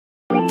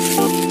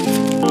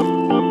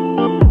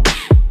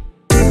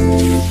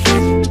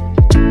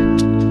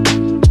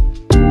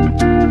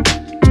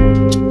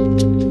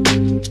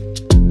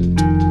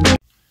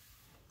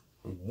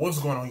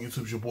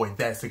YouTube? It's your boy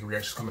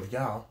ThatSingerReactions coming to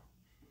y'all.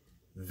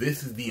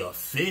 This is the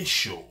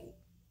official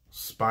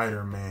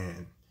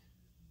Spider-Man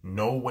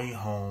No Way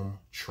Home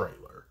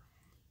trailer.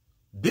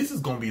 This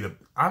is going to be the,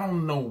 I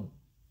don't know,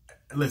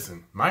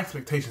 listen, my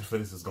expectations for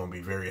this is going to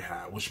be very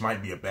high, which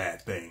might be a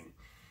bad thing.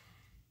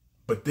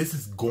 But this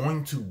is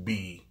going to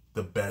be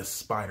the best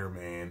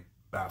Spider-Man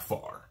by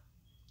far.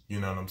 You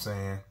know what I'm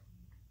saying?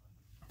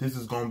 This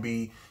is going to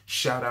be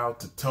shout out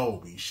to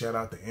Toby, shout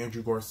out to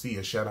Andrew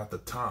Garcia, shout out to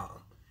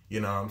Tom. You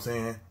know what I'm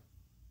saying?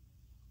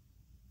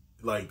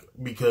 Like,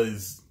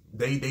 because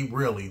they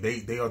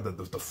are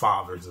the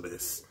fathers of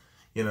this.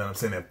 You know what I'm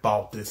saying? That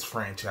bought this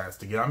franchise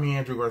together. I mean,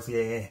 Andrew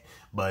Garcia,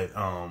 but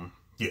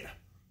yeah.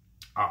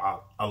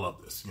 I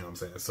love this. You know what I'm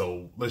saying?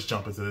 So let's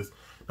jump into this.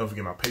 Don't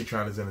forget my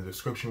Patreon is in the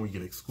description. We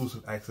get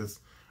exclusive access,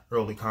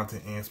 early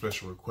content, and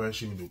special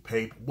requests. You can do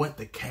pay. What,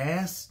 the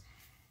cast?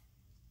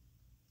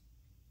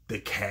 The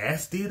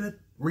cast did a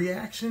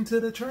reaction to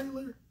the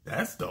trailer?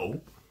 That's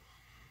dope.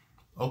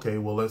 Okay,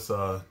 well, let's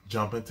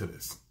jump into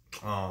this.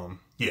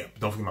 Yeah,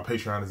 don't forget my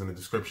Patreon is in the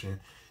description.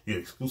 You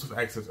get exclusive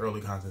access,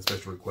 early content,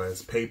 special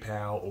requests,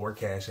 PayPal or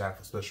CashApp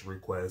for special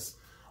requests.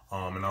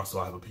 And also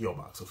I have a P.O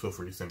Box, so feel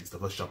free to send me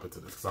stuff. Let's jump into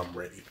this because I'm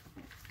ready.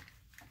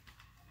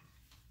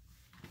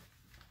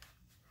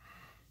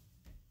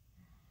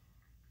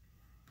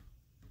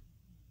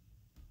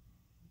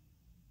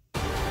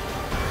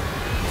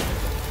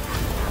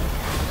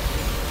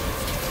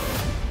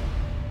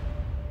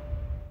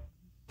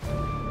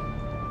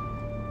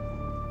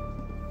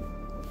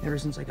 Ever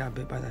since I got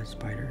bit by that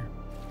spider,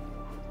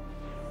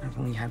 I've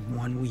only had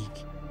 1 week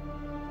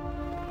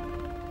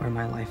where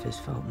my life has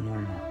felt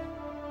normal.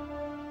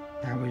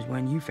 That was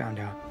when you found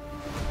out.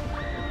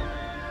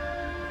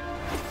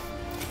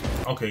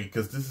 Okay,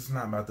 because this is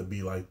not about to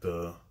be like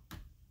the...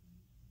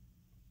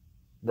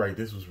 Right,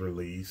 this was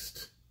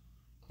released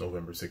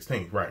November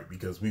 16th, right?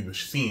 Because we were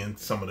seeing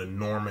some of the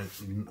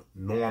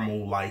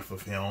normal life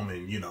of him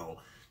and, you know,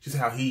 just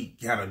how he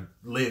kind of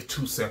lived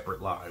 2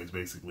 separate lives,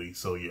 basically.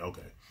 So, yeah,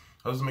 okay.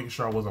 I was just making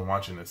sure I wasn't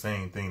watching the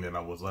same thing that I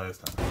was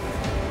last time.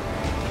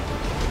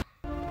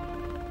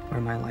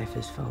 Where my life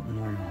has felt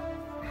normal.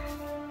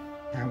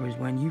 That was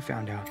when you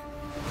found out.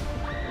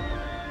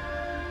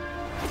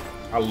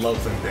 I love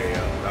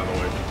Zendaya, by the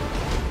way.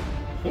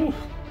 Ooh.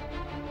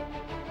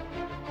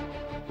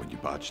 When you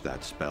botched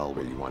that spell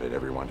where you wanted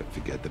everyone to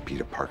forget the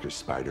Peter Parker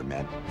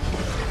Spider-Man,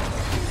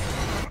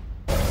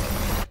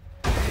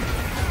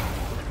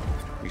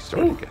 we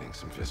started getting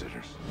some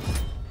visitors.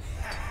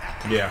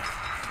 Yeah.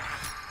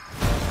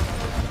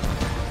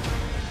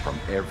 From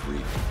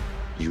every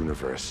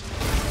universe.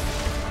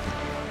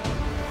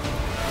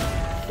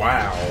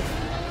 Wow.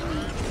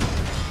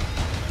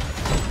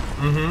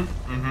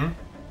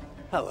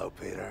 Hello,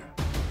 Peter.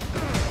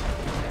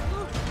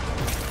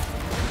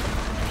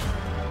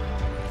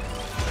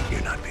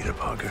 You're not Peter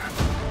Parker.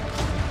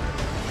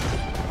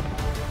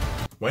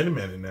 Wait a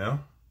minute now.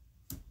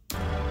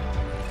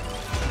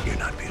 You're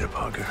not Peter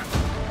Parker.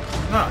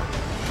 Huh.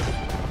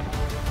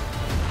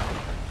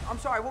 I'm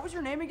sorry, what was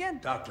your name again?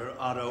 Dr.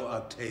 Otto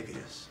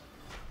Octavius.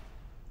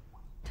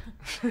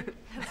 They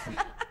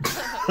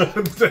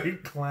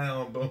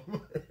clowned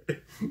him.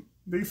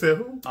 They said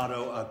who?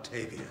 Otto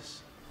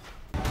Octavius.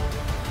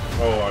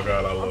 Oh my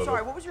God, I love it. I'm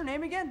sorry, what was your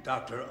name again?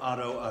 Dr.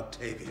 Otto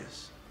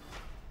Octavius.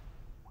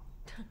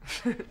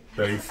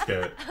 They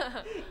scared.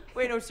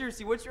 Wait, no,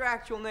 seriously, what's your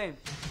actual name?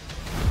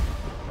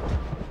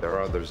 There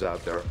are others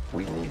out there.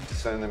 We need to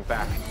send them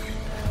back.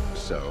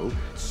 So,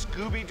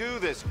 Scooby-Doo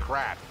this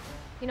crap.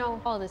 You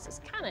know, all this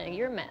is kind of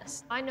your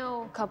mess. I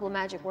know a couple of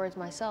magic words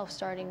myself,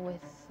 starting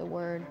with the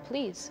word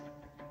please.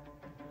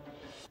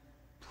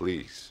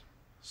 Please,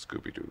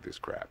 Scooby-Doo this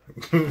crap.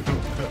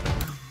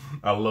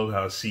 I love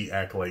how she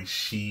act like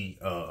she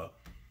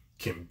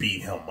can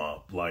beat him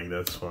up. Like,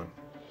 that's fun.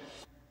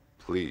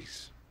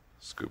 Please,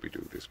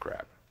 Scooby-Doo this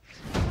crap.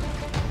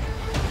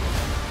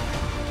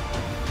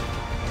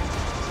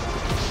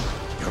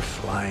 You're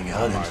flying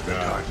out Oh my into the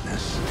God.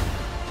 darkness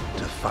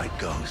to fight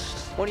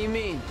ghosts. What do you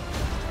mean?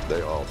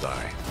 They all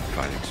die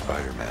fighting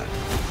Spider-Man.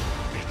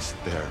 It's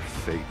their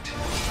fate.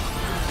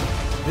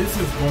 This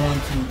is going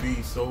to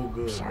be so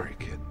good. Sorry,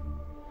 kid.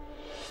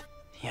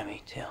 Yeah,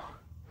 me too.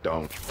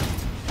 Don't.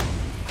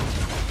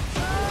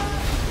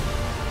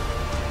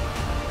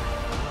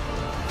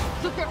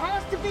 Look, there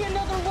has to be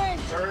another way!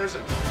 There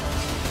isn't.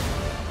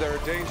 They're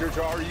a danger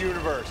to our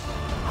universe.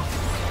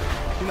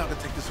 You're not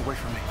gonna take this away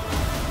from me.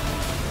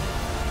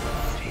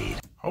 Pete.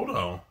 Hold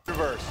on.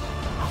 Universe.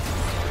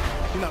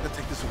 You're not gonna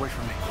take this away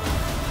from me.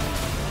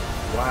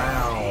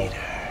 Wow.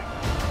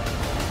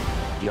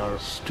 You're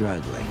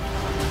struggling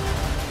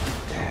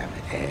to have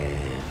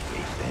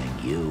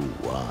everything you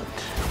want,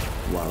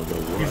 while the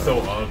world He's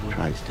so ugly.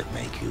 tries to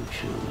make you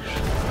choose.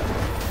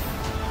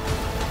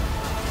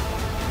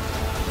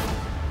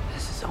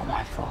 This is all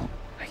my fault.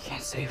 I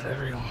can't save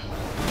everyone.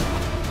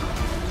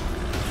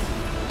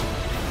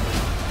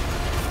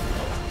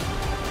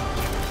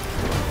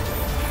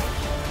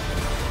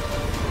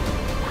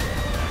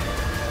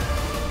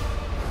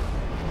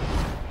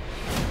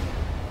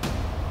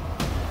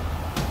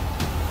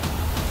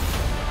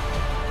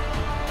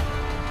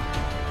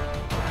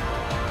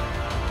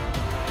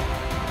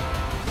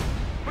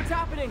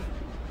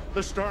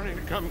 They're starting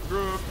to come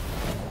through,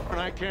 and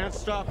I can't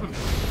stop them.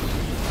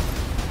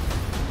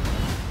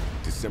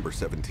 December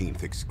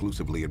 17th,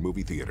 exclusively in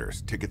movie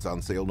theaters. Tickets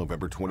on sale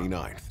November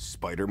 29th.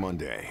 Spider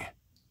Monday.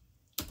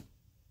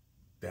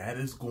 That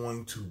is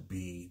going to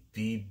be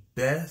the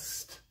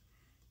best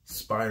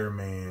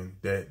Spider-Man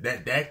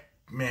that's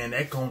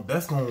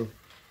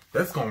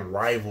gonna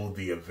rival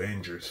the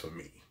Avengers for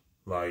me.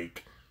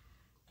 Like,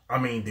 I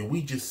mean, did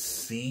we just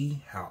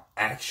see how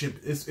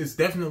it's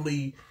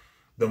definitely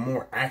the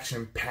more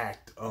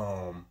action-packed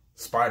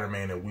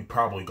Spider-Man that we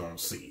probably gonna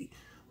see.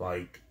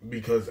 Like,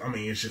 because I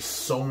mean, it's just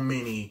so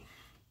many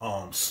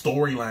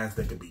storylines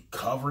that could be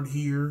covered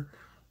here.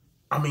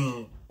 I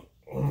mean,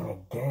 oh my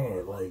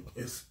god, like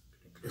it's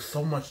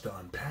so much to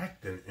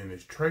unpack in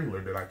this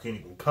trailer that I can't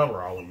even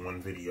cover all in one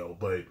video,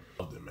 but I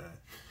loved it, man.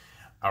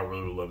 I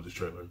really love this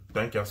trailer.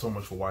 Thank y'all so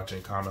much for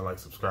watching. Comment, like,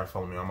 subscribe,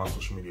 follow me on my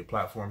social media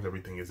platforms.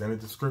 Everything is in the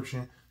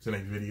description. See you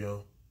next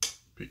video.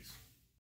 Peace.